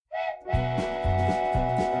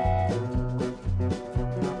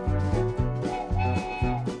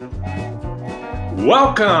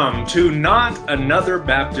Welcome to Not Another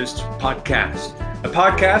Baptist Podcast, a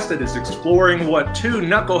podcast that is exploring what two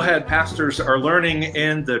knucklehead pastors are learning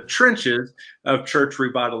in the trenches of church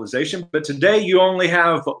revitalization. But today you only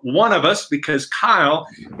have one of us because Kyle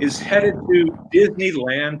is headed to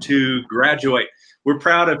Disneyland to graduate. We're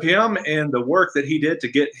proud of him and the work that he did to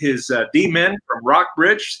get his D-Min from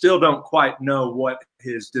Rockbridge. Still don't quite know what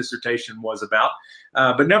his dissertation was about.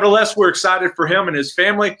 But nevertheless, we're excited for him and his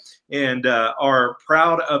family and are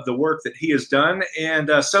proud of the work that he has done.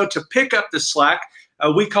 And so to pick up the slack,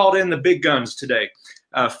 we called in the big guns today.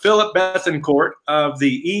 Philip Bethancourt of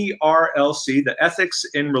the ERLC, the Ethics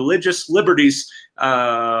in Religious Liberties,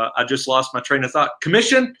 I just lost my train of thought,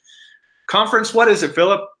 Commission? Conference? What is it,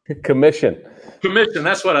 Philip? Commission,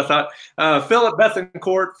 that's what I thought. Philip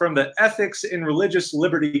Bethancourt from the Ethics in Religious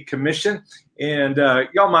Liberty Commission. And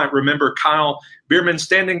y'all might remember Kyle Bierman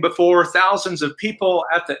standing before thousands of people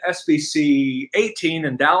at the SBC 18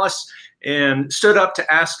 in Dallas and stood up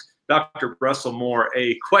to ask Dr. Russell Moore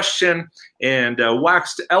a question and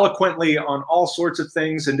waxed eloquently on all sorts of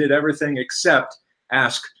things and did everything except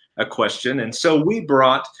ask a question. And so we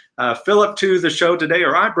brought Philip to the show today,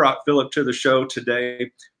 or I brought Philip to the show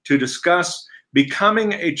today to discuss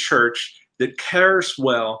becoming a church that cares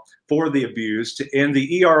well for the abused in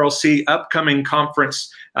the ERLC upcoming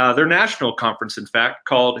conference, their national conference, in fact,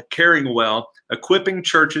 called Caring Well, Equipping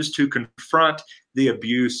Churches to Confront the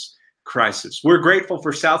Abuse Crisis. We're grateful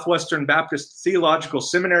for Southwestern Baptist Theological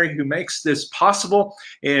Seminary who makes this possible,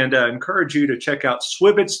 and encourage you to check out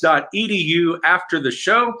swibits.edu after the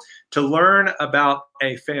show to learn about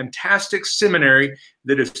a fantastic seminary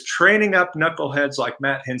that is training up knuckleheads like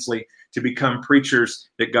Matt Hensley to become preachers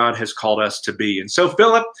that God has called us to be. And so,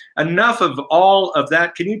 Philip, enough of all of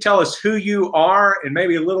that. Can you tell us who you are and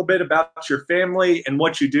maybe a little bit about your family and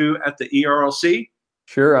what you do at the ERLC?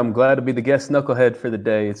 Sure. I'm glad to be the guest knucklehead for the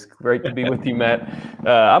day. It's great to be with you, Matt.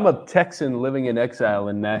 I'm a Texan living in exile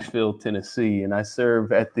in Nashville, Tennessee, and I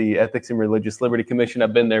serve at the Ethics and Religious Liberty Commission.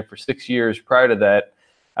 I've been there for 6 years. Prior to that,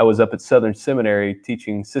 I was up at Southern Seminary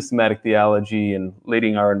teaching systematic theology and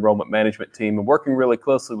leading our enrollment management team and working really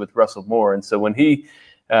closely with Russell Moore. And so when he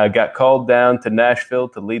got called down to Nashville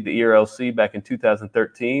to lead the ERLC back in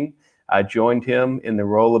 2013, I joined him in the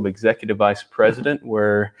role of executive vice president,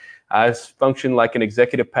 where I function like an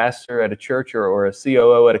executive pastor at a church or a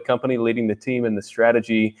COO at a company, leading the team and the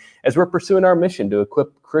strategy as we're pursuing our mission to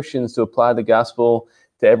equip Christians to apply the gospel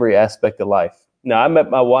to every aspect of life. Now, I met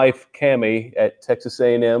my wife, Cammie, at Texas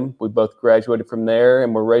A&M. We both graduated from there,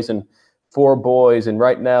 and we're raising 4 boys. And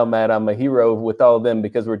right now, Matt, I'm a hero with all of them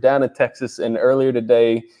because we're down in Texas, and earlier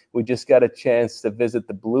today, we just got a chance to visit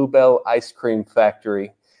the Bluebell Ice Cream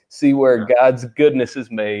Factory, see where God's goodness is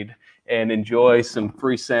made, and enjoy some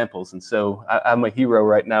free samples. And so I'm a hero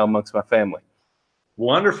right now amongst my family.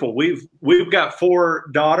 Wonderful. We've got 4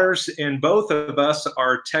 daughters, and both of us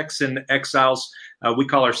are Texan exiles. We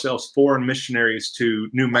call ourselves foreign missionaries to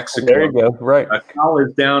New Mexico. There you go. Right. Kyle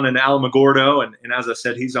is down in Alamogordo, and as I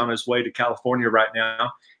said, he's on his way to California right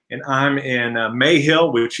now. And I'm in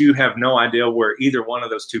Mayhill, which you have no idea where either one of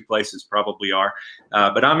those 2 places probably are.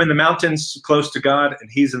 But I'm in the mountains close to God, and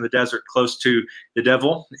he's in the desert close to the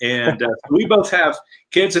devil. And we both have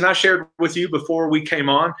kids, and I shared with you before we came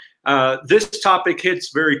on, this topic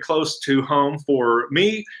hits very close to home for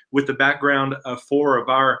me with the background of 4 of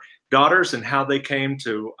our daughters and how they came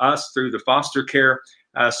to us through the foster care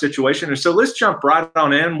situation. And so let's jump right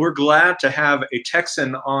on in. We're glad to have a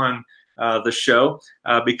Texan on the show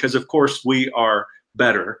because, of course, we are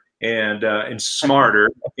better and smarter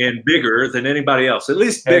and bigger than anybody else, at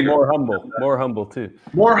least bigger. And more humble too.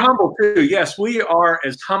 More humble too. Yes, we are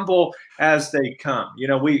as humble as they come. You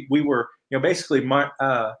know, we were, basically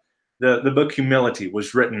the book Humility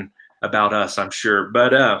was written about us, I'm sure.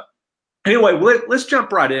 But anyway, let's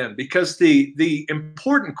jump right in, because the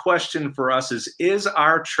important question for us is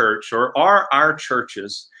our church, or are our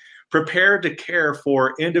churches prepared to care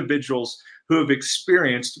for individuals who have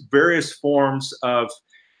experienced various forms of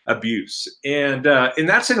abuse? And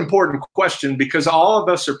that's an important question, because all of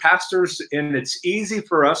us are pastors, and it's easy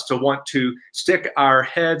for us to want to stick our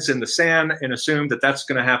heads in the sand and assume that that's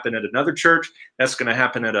going to happen at another church, that's going to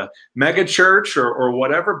happen at a mega church or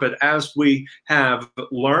whatever. But as we have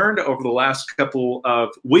learned over the last couple of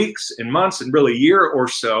weeks and months, and really a year or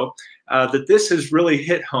so, that this has really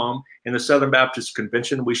hit home in the Southern Baptist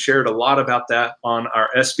Convention. We shared a lot about that on our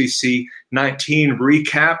SBC 19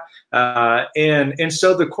 recap. And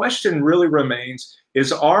so the question really remains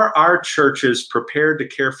is, are our churches prepared to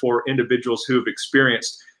care for individuals who have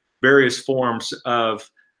experienced various forms of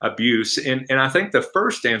abuse? And I think the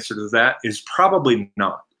first answer to that is probably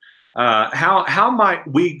not. how might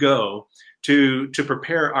we go to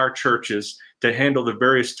prepare our churches to handle the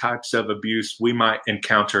various types of abuse we might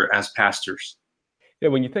encounter as pastors? Yeah,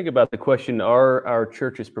 when you think about the question, are our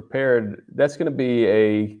churches prepared? That's going to be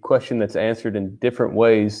a question that's answered in different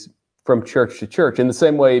ways from church to church. In the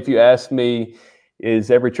same way, if you ask me, is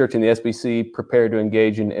every church in the SBC prepared to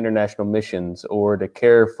engage in international missions or to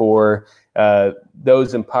care for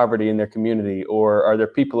those in poverty in their community? Or are there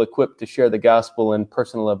people equipped to share the gospel and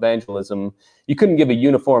personal evangelism? You couldn't give a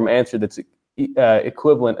uniform answer that's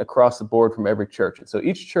equivalent across the board from every church. And so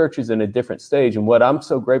each church is in a different stage. And what I'm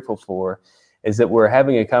so grateful for is that we're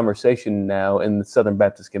having a conversation now in the Southern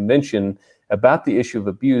Baptist Convention about the issue of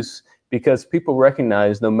abuse, because people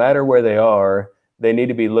recognize no matter where they are, they need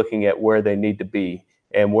to be looking at where they need to be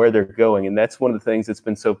and where they're going. And that's one of the things that's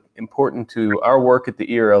been so important to our work at the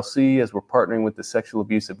ERLC as we're partnering with the Sexual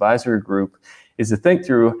Abuse Advisory Group, is to think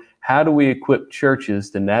through how do we equip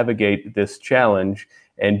churches to navigate this challenge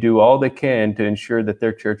and do all they can to ensure that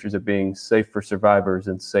their churches are being safe for survivors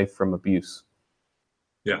and safe from abuse.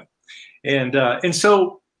 Yeah. And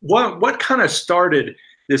so what kind of started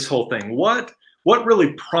this whole thing? What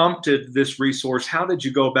really prompted this resource? How did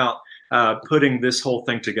you go about putting this whole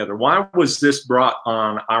thing together? Why was this brought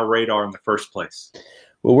on our radar in the first place?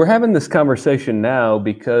 Well, we're having this conversation now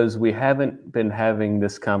because we haven't been having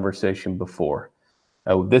this conversation before.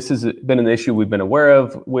 This has been an issue we've been aware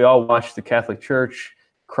of. We all watched the Catholic Church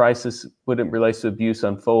crisis when it relates to abuse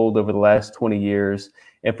unfold over the last 20 years.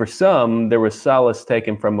 And for some, there was solace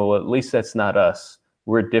taken from, well, at least that's not us.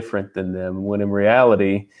 We're different than them. When in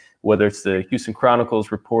reality, whether it's the Houston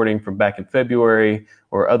Chronicles reporting from back in February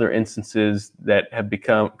or other instances that have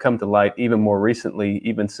come to light even more recently,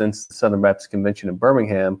 even since the Southern Baptist Convention in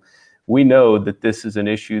Birmingham, we know that this is an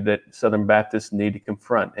issue that Southern Baptists need to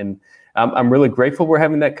confront. And I'm really grateful we're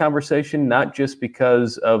having that conversation, not just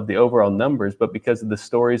because of the overall numbers, but because of the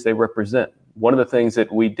stories they represent. One of the things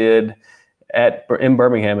that we did in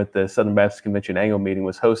Birmingham at the Southern Baptist Convention annual meeting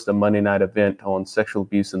was host a Monday night event on sexual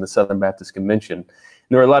abuse in the Southern Baptist Convention. And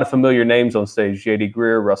there were a lot of familiar names on stage: J.D.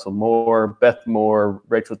 Greer, Russell Moore, Beth Moore,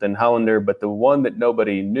 Rachel Den Hollander, but the one that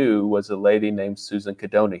nobody knew was a lady named Susan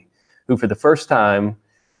Cadoni, who for the first time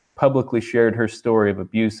publicly shared her story of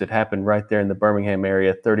abuse that happened right there in the Birmingham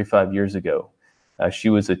area 35 years ago. She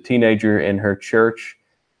was a teenager in her church.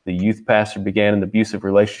 The youth pastor began an abusive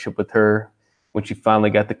relationship with her. When she finally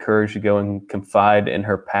got the courage to go and confide in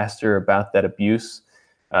her pastor about that abuse,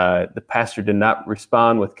 the pastor did not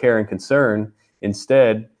respond with care and concern.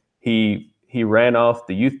 Instead, he ran off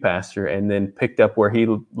the youth pastor and then picked up where he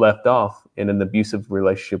left off in an abusive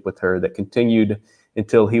relationship with her that continued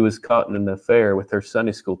until he was caught in an affair with her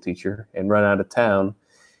Sunday school teacher and run out of town.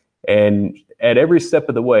 And at every step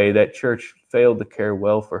of the way, that church failed to care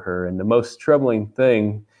well for her. And the most troubling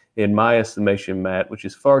thing, in my estimation, Matt, which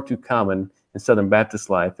is far too common in Southern Baptist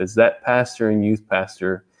life, is that pastor and youth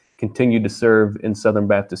pastor continued to serve in Southern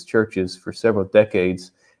Baptist churches for several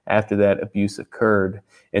decades after that abuse occurred.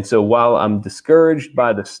 And so while I'm discouraged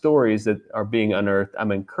by the stories that are being unearthed,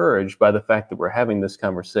 I'm encouraged by the fact that we're having this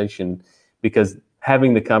conversation, because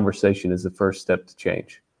having the conversation is the first step to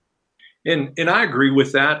change. And I agree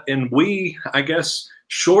with that. And we, I guess,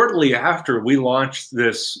 shortly after we launched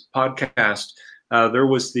this podcast, there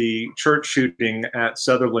was the church shooting at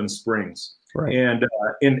Sutherland Springs. Right.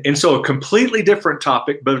 And so a completely different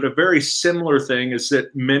topic, but a very similar thing is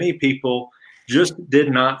that many people just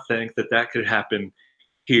did not think that that could happen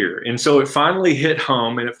here. And so it finally hit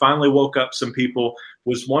home, and it finally woke up some people.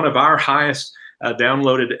 Was one of our highest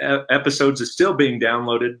downloaded episodes. Is still being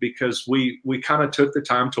downloaded because we kind of took the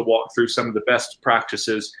time to walk through some of the best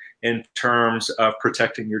practices in terms of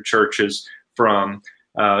protecting your churches from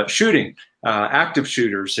shooting, active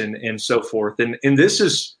shooters, and so forth. And this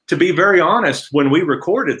is, to be very honest, when we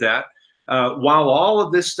recorded that, while all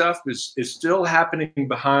of this stuff is still happening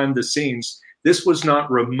behind the scenes, this was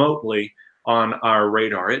not remotely on our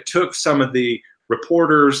radar. It took some of the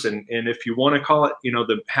reporters and if you want to call it,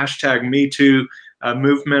 the hashtag Me Too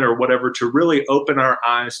movement or whatever, to really open our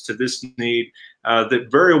eyes to this need that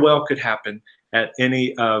very well could happen at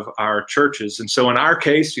any of our churches. And so in our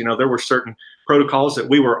case, there were certain protocols that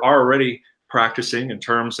we were already practicing in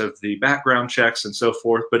terms of the background checks and so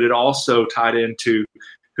forth, but it also tied into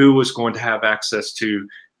who was going to have access to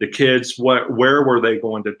the kids, where were they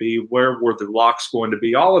going to be, where were the locks going to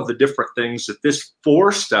be, all of the different things that this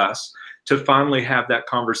forced us to finally have that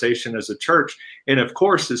conversation as a church. And of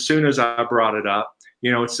course, as soon as I brought it up,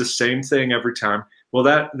 it's the same thing every time.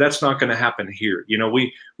 Well, that's not going to happen here.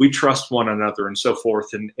 We trust one another and so forth.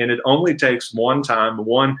 And it only takes one time,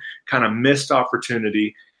 one kind of missed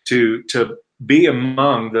opportunity to be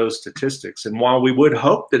among those statistics. And while we would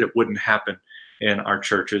hope that it wouldn't happen in our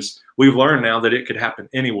churches, we've learned now that it could happen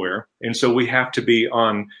anywhere. And so we have to be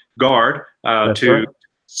on guard to right.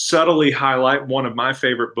 subtly highlight one of my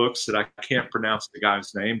favorite books that I can't pronounce the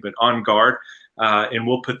guy's name, but On Guard. And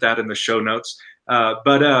we'll put that in the show notes.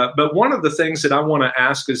 But one of the things that I want to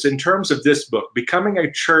ask is, in terms of this book, Becoming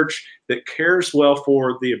a Church That Cares Well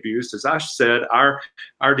for the Abused, as I said,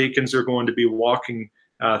 our deacons are going to be walking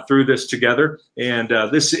through this together. And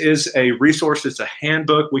this is a resource. It's a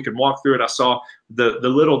handbook. We can walk through it. I saw the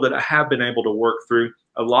little that I have been able to work through.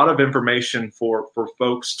 A lot of information for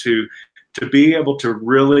folks to be able to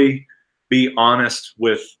really be honest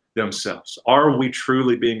with themselves. Are we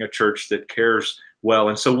truly being a church that cares well?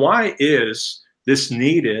 And so why is this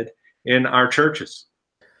needed in our churches?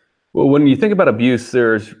 Well, when you think about abuse,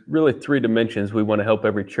 there's really three dimensions we want to help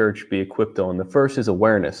every church be equipped on. The first is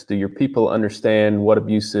awareness. Do your people understand what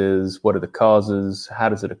abuse is? What are the causes? How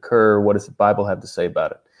does it occur? What does the Bible have to say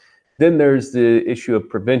about it? Then there's the issue of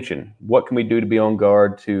prevention. What can we do to be on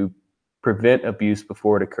guard to prevent abuse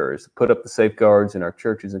before it occurs? Put up the safeguards in our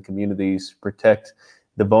churches and communities, protect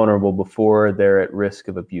the vulnerable before they're at risk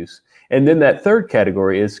of abuse. And then that third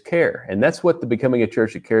category is care. And that's what the Becoming a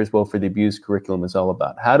Church That Cares Well for the Abused curriculum is all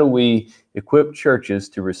about. How do we equip churches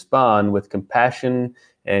to respond with compassion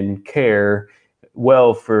and care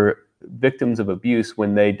well for victims of abuse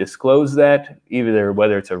when they disclose that, either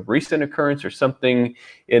whether it's a recent occurrence or something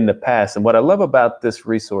in the past? And what I love about this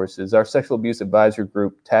resource is our sexual abuse advisory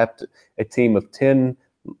group tapped a team of 10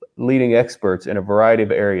 leading experts in a variety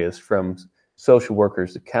of areas, from social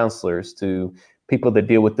workers to counselors to people that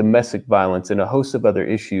deal with domestic violence and a host of other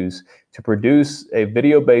issues, to produce a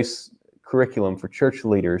video-based curriculum for church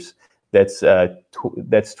leaders that's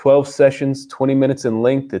 12 sessions, 20 minutes in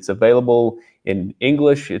length. It's available in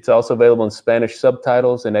English. It's also available in Spanish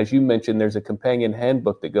subtitles. And as you mentioned, there's a companion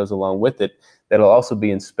handbook that goes along with it that'll also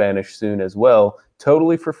be in Spanish soon as well,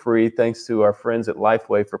 totally for free, thanks to our friends at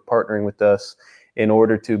Lifeway for partnering with us in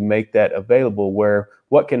order to make that available, where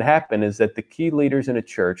what can happen is that the key leaders in a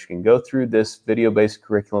church can go through this video-based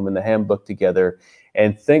curriculum in the handbook together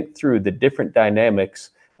and think through the different dynamics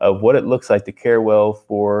of what it looks like to care well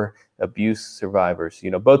for abuse survivors.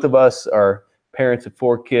 You know, both of us are parents of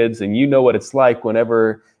 4 kids, and you know what it's like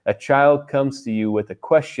whenever a child comes to you with a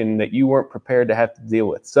question that you weren't prepared to have to deal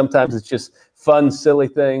with. Sometimes it's just fun, silly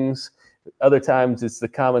things. Other times it's the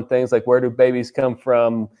common things like, where do babies come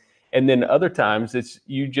from? And then other times it's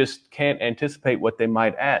you just can't anticipate what they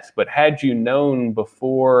might ask. But had you known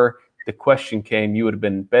before the question came, you would have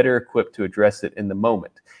been better equipped to address it in the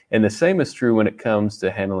moment. And the same is true when it comes to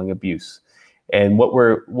handling abuse. And what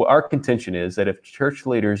our contention is that if church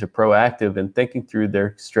leaders are proactive in thinking through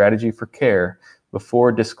their strategy for care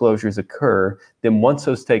before disclosures occur, then once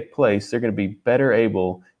those take place, they're going to be better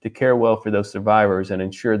able to care well for those survivors and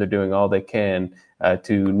ensure they're doing all they can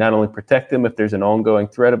to not only protect them if there's an ongoing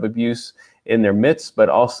threat of abuse in their midst, but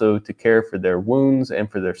also to care for their wounds and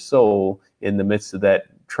for their soul in the midst of that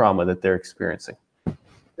trauma that they're experiencing.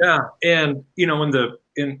 Yeah, and you know,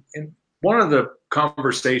 in one of the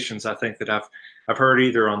conversations I think that I've heard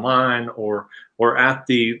either online or at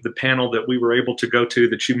the panel that we were able to go to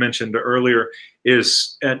that you mentioned earlier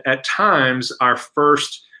is at times our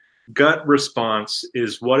first gut response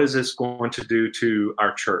is, what is this going to do to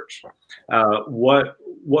our church?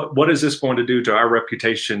 What is this going to do to our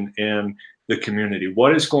reputation in the community?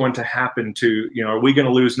 What is going to happen to, you know, are we going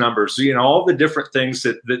to lose numbers? You know, all the different things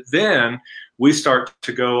that then we start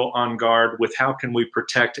to go on guard with. How can we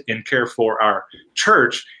protect and care for our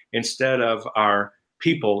church instead of our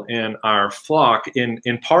people in our flock? In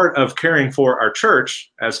part of caring for our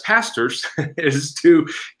church as pastors is to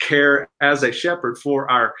care as a shepherd for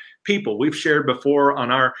our people. We've shared before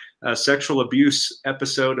on our sexual abuse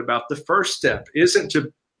episode about the first step isn't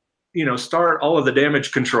to, you know, start all of the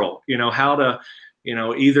damage control, you know, how to, you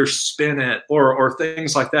know, either spin it or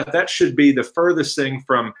things like that. That should be the furthest thing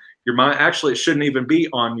from your mind. Actually, it shouldn't even be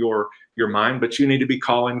on your mind, but you need to be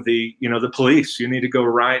calling the police. You need to go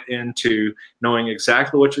right into knowing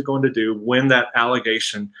exactly what you're going to do when that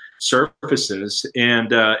allegation surfaces.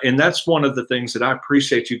 And that's one of the things that I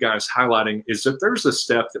appreciate you guys highlighting, is that there's a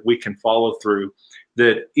step that we can follow through,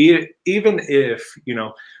 that even if, you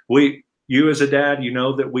know, you as a dad, you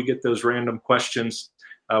know, that we get those random questions,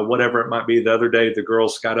 whatever it might be. The other day, the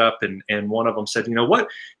girls got up and one of them said, you know what,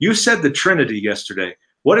 you said the Trinity yesterday.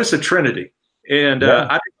 What is the Trinity? And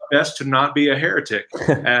I did my best to not be a heretic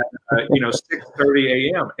at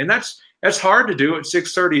 6:30 a.m. And that's hard to do at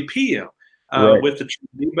 6:30 p.m. Right. with the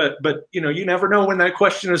Trinity, but you never know when that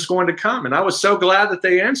question is going to come. And I was so glad that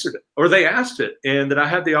they answered it, or they asked it, and that I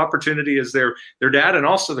had the opportunity as their dad and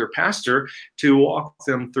also their pastor to walk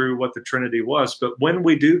them through what the Trinity was. But when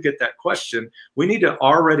we do get that question, we need to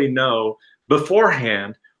already know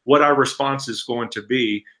beforehand what our response is going to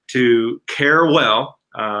be, to care well,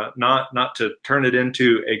 not to turn it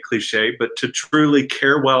into a cliche, but to truly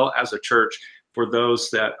care well as a church for those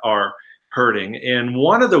that are hurting. And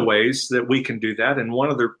one of the ways that we can do that, and one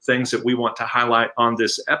of the things that we want to highlight on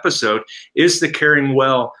this episode, is the Caring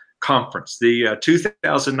Well Conference, the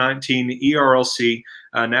 2019 ERLC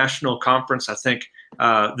National Conference. I think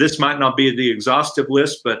this might not be the exhaustive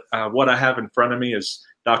list, but what I have in front of me is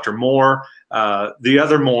Dr. Moore, the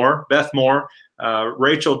other Moore, Beth Moore,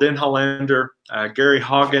 Rachel Denhollander, Gary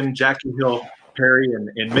Hagen, Jackie Hill Perry,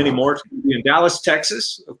 and many more. It's going to be in Dallas,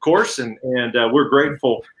 Texas, of course, and we're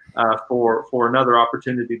grateful for another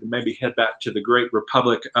opportunity to maybe head back to the great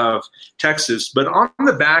Republic of Texas. But on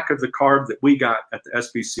the back of the card that we got at the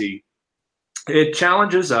SBC, it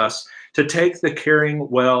challenges us to take the Caring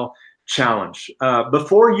Well Challenge.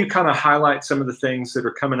 Before you kind of highlight some of the things that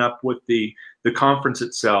are coming up with the conference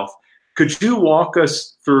itself, could you walk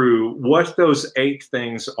us through what those 8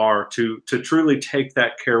 things are to truly take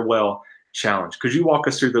that Care Well Challenge? Could you walk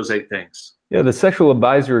us through those 8 things? Yeah, the Sexual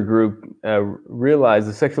Advisory Group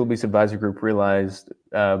the Sexual Abuse Advisory Group realized,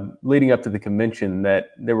 leading up to the convention, that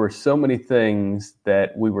there were so many things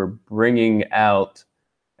that we were bringing out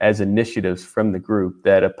as initiatives from the group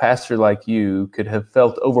that a pastor like you could have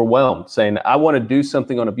felt overwhelmed, saying, I want to do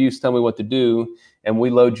something on abuse, tell me what to do. And we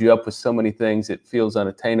load you up with so many things, it feels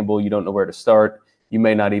unattainable. You don't know where to start. You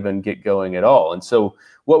may not even get going at all. And so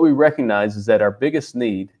what we recognize is that our biggest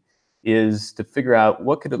need is to figure out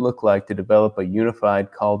what could it look like to develop a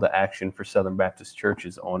unified call to action for Southern Baptist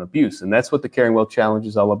churches on abuse. And that's what the Caring Well Challenge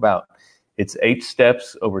is all about. It's 8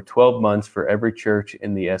 steps over 12 months for every church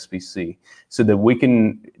in the SBC, so that we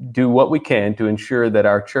can do what we can to ensure that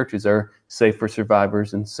our churches are safe for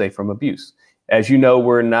survivors and safe from abuse. As you know,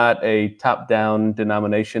 we're not a top-down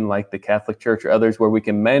denomination like the Catholic Church or others where we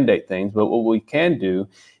can mandate things, but what we can do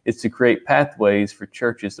is to create pathways for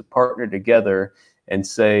churches to partner together and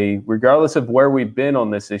say, regardless of where we've been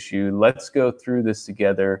on this issue, let's go through this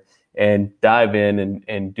together and dive in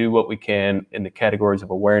and do what we can in the categories of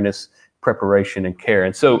awareness, preparation, and care.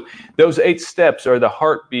 And so those 8 steps are the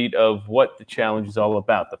heartbeat of what the challenge is all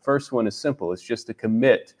about. The first one is simple. It's just to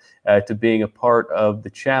commit to being a part of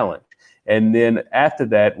the challenge. And then after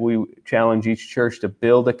that, we challenge each church to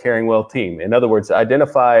build a Caring Well team. In other words,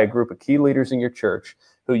 identify a group of key leaders in your church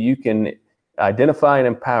who you can identify and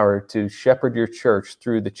empower to shepherd your church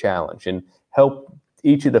through the challenge and help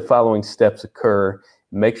each of the following steps occur.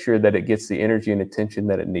 Make sure that it gets the energy and attention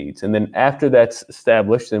that it needs. And then after that's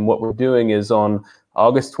established, then what we're doing is on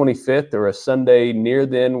August 25th or a Sunday near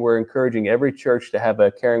then, we're encouraging every church to have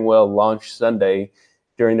a Caring Well launch Sunday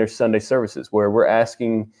during their Sunday services, where we're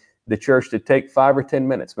asking the church to take 5 or 10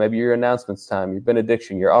 minutes, maybe your announcements time, your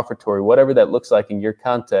benediction, your offertory, whatever that looks like in your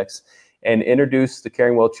context, and introduce the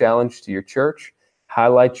Caring Well Challenge to your church.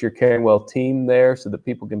 Highlight your Caring Well team there so that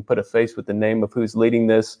people can put a face with the name of who's leading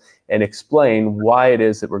this and explain why it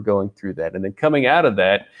is that we're going through that. And then coming out of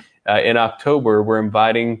that, in October, we're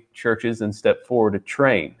inviting churches in Step Forward to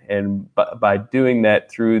train. And by doing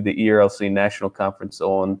that through the ERLC National Conference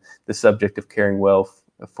on the subject of caring well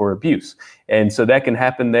for abuse. And so that can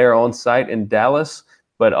happen there on site in Dallas,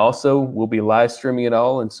 but also we'll be live streaming it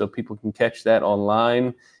all. And so people can catch that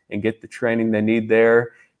online and get the training they need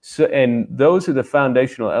there. So, and those are the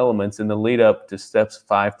foundational elements in the lead up to steps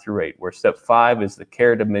 5 through 8, where step 5 is the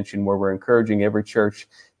care dimension, where we're encouraging every church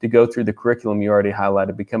to go through the curriculum you already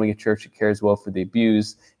highlighted, becoming a church that cares well for the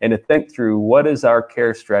abused, and to think through what is our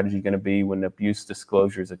care strategy going to be when abuse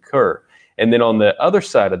disclosures occur. And then on the other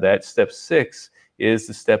side of that, step 6 is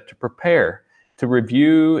the step to prepare, to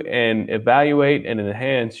review and evaluate and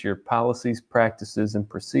enhance your policies, practices, and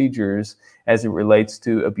procedures as it relates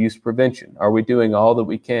to abuse prevention. Are we doing all that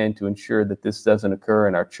we can to ensure that this doesn't occur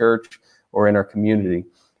in our church or in our community?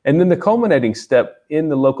 And then the culminating step in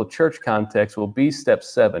the local church context will be step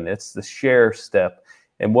 7. It's the share step.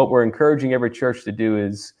 And what we're encouraging every church to do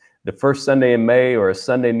is the first Sunday in May or a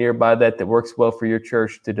Sunday nearby that works well for your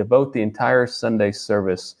church, to devote the entire Sunday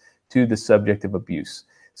service to the subject of abuse.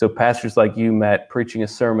 So pastors like you, Matt, preaching a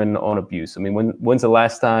sermon on abuse. I mean, when's the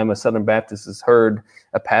last time a Southern Baptist has heard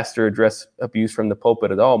a pastor address abuse from the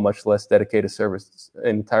pulpit at all, much less dedicate an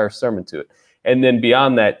entire sermon to it? And then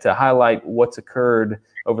beyond that, to highlight what's occurred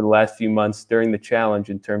over the last few months during the challenge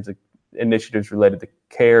in terms of initiatives related to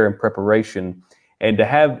care and preparation, and to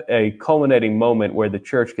have a culminating moment where the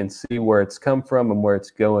church can see where it's come from and where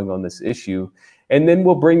it's going on this issue. And then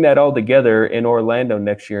we'll bring that all together in Orlando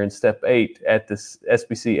next year in Step 8 at this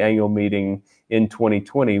SBC annual meeting in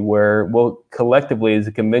 2020, where we'll collectively as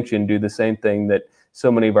a convention do the same thing that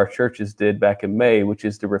so many of our churches did back in May, which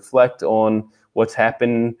is to reflect on what's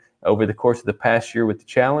happened over the course of the past year with the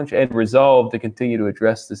challenge and resolve to continue to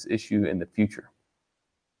address this issue in the future.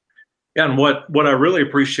 Yeah, and what I really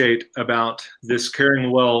appreciate about this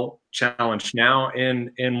Caring Well Challenge now,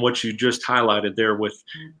 and what you just highlighted there with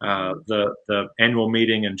the annual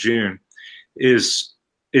meeting in June, is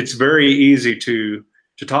it's very easy to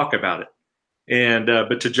talk about it, and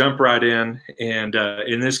but to jump right in, and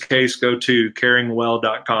in this case, go to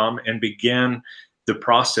caringwell.com and begin the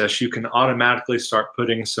process. You can automatically start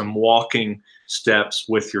putting some walking steps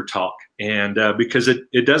with your talk, and because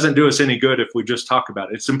it doesn't do us any good if we just talk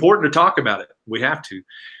about it. It's important to talk about it. We have to,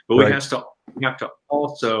 but we have to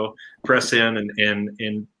also press in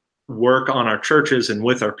and work on our churches and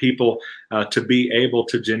with our people to be able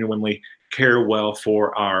to genuinely care well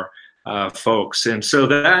for our folks. And so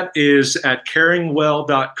that is at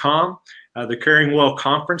caringwell.com. The Caring Well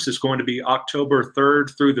Conference is going to be October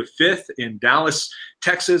 3rd through the 5th in Dallas,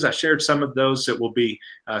 Texas. I shared some of those that will be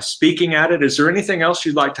speaking at it. Is there anything else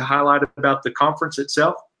you'd like to highlight about the conference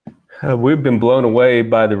itself? We've been blown away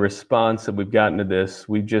by the response that we've gotten to this.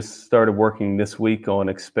 We just started working this week on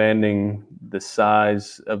expanding the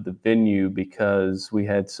size of the venue because we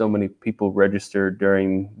had so many people registered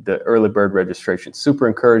during the early bird registration. Super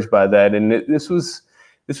encouraged by that. And this was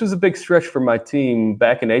a big stretch for my team.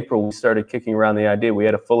 Back in April, we started kicking around the idea. We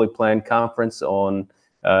had a fully planned conference on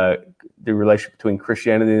the relationship between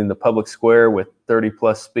Christianity and the public square with 30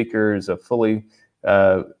 plus speakers, a fully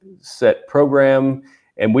set program.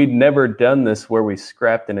 And we'd never done this where we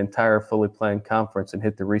scrapped an entire fully planned conference and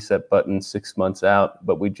hit the reset button 6 months out.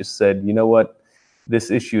 But we just said, you know what?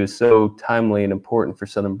 This issue is so timely and important for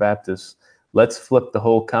Southern Baptists. Let's flip the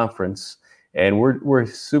whole conference. And we're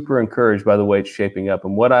super encouraged by the way it's shaping up.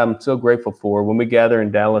 And what I'm so grateful for, when we gather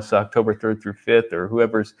in Dallas October 3rd through 5th, or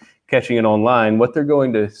whoever's catching it online, what they're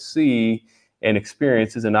going to see and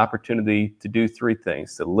experience is an opportunity to do three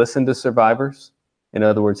things: to listen to survivors, in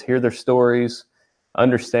other words, hear their stories,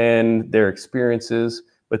 understand their experiences,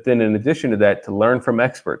 but then in addition to that, to learn from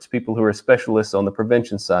experts, people who are specialists on the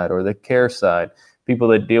prevention side or the care side, people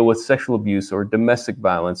that deal with sexual abuse or domestic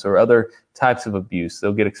violence or other types of abuse.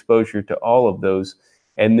 They'll get exposure to all of those.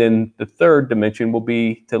 And then the third dimension will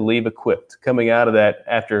be to leave equipped, coming out of that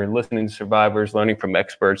after listening to survivors, learning from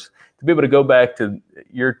experts, to be able to go back to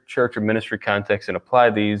your church or ministry context and apply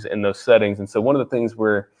these in those settings. And so one of the things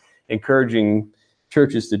we're encouraging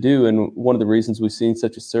churches to do, and one of the reasons we've seen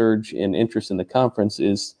such a surge in interest in the conference,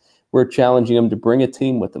 is we're challenging them to bring a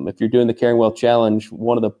team with them. If you're doing the Caring Well Challenge,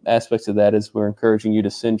 one of the aspects of that is we're encouraging you to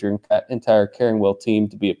send your entire Caring Well team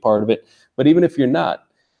to be a part of it. But even if you're not,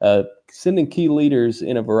 sending key leaders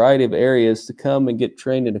in a variety of areas to come and get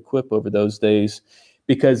trained and equipped over those days,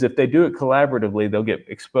 because if they do it collaboratively, they'll get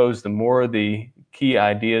exposed to more of the key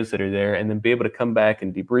ideas that are there, and then be able to come back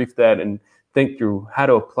and debrief that and think through how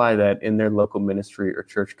to apply that in their local ministry or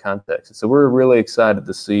church context. So we're really excited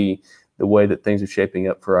to see the way that things are shaping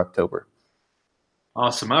up for October.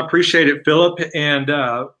 Awesome. I appreciate it, Philip. And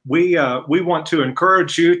we want to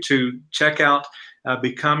encourage you to check out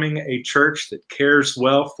Becoming a Church That Cares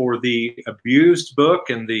Well for the Abused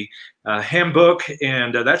book and the handbook.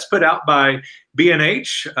 And that's put out by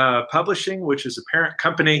B&H Publishing, which is a parent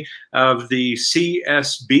company of the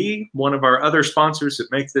CSB, one of our other sponsors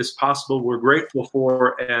that make this possible. We're grateful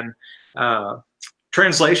for an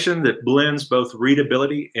translation that blends both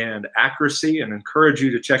readability and accuracy, and encourage you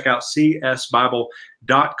to check out csbible.com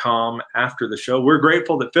after the show. We're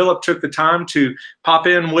grateful that Philip took the time to pop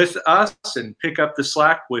in with us and pick up the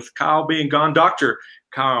slack with Kyle being gone. Dr.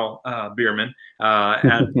 Kyle Bierman,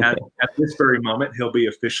 at this very moment, he'll be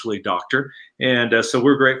officially doctor. And so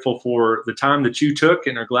we're grateful for the time that you took,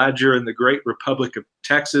 and are glad you're in the great Republic of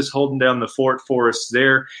Texas, holding down the fort for us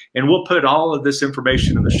there. And we'll put all of this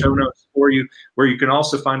information in the show notes for you, where you can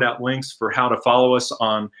also find out links for how to follow us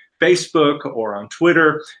on Facebook or on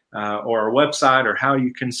Twitter or our website, or how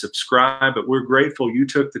you can subscribe. But we're grateful you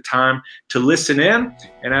took the time to listen in.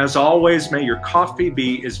 And as always, may your coffee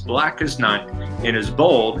be as black as night and as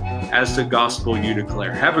bold as the gospel you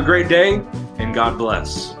declare. Have a great day, and God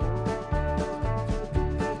bless.